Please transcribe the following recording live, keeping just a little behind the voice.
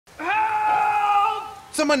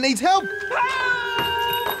Someone needs help!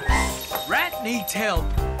 Rat needs help.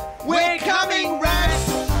 We're coming, Rat!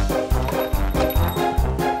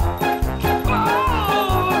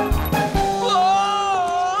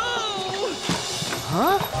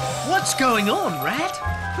 Huh? What's going on, Rat?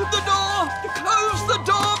 The door! Close the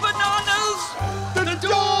door, Bananas! The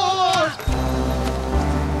door!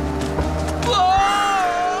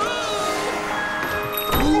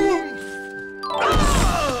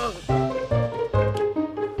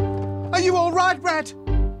 Are you all right, Rat?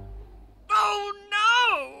 Oh,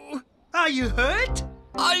 no! Are you hurt?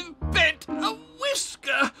 I've bent a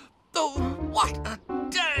whisker! Oh, what a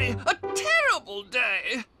day! A terrible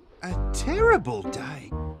day! A terrible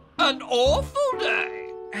day. An awful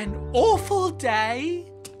day! An awful day?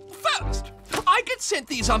 First, I get sent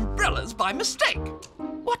these umbrellas by mistake.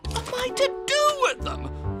 What am I to do with them?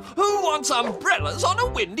 Who wants umbrellas on a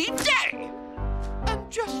windy day? And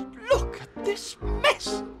just look at this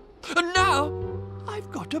mess. And now I've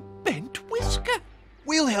got a bent whisker.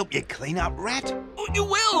 We'll help you clean up, Rat. Oh, you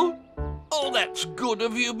will? Oh, that's good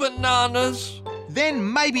of you, Bananas.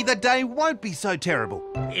 Then maybe the day won't be so terrible.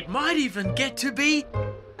 It might even get to be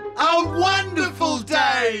A wonderful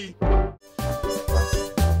day!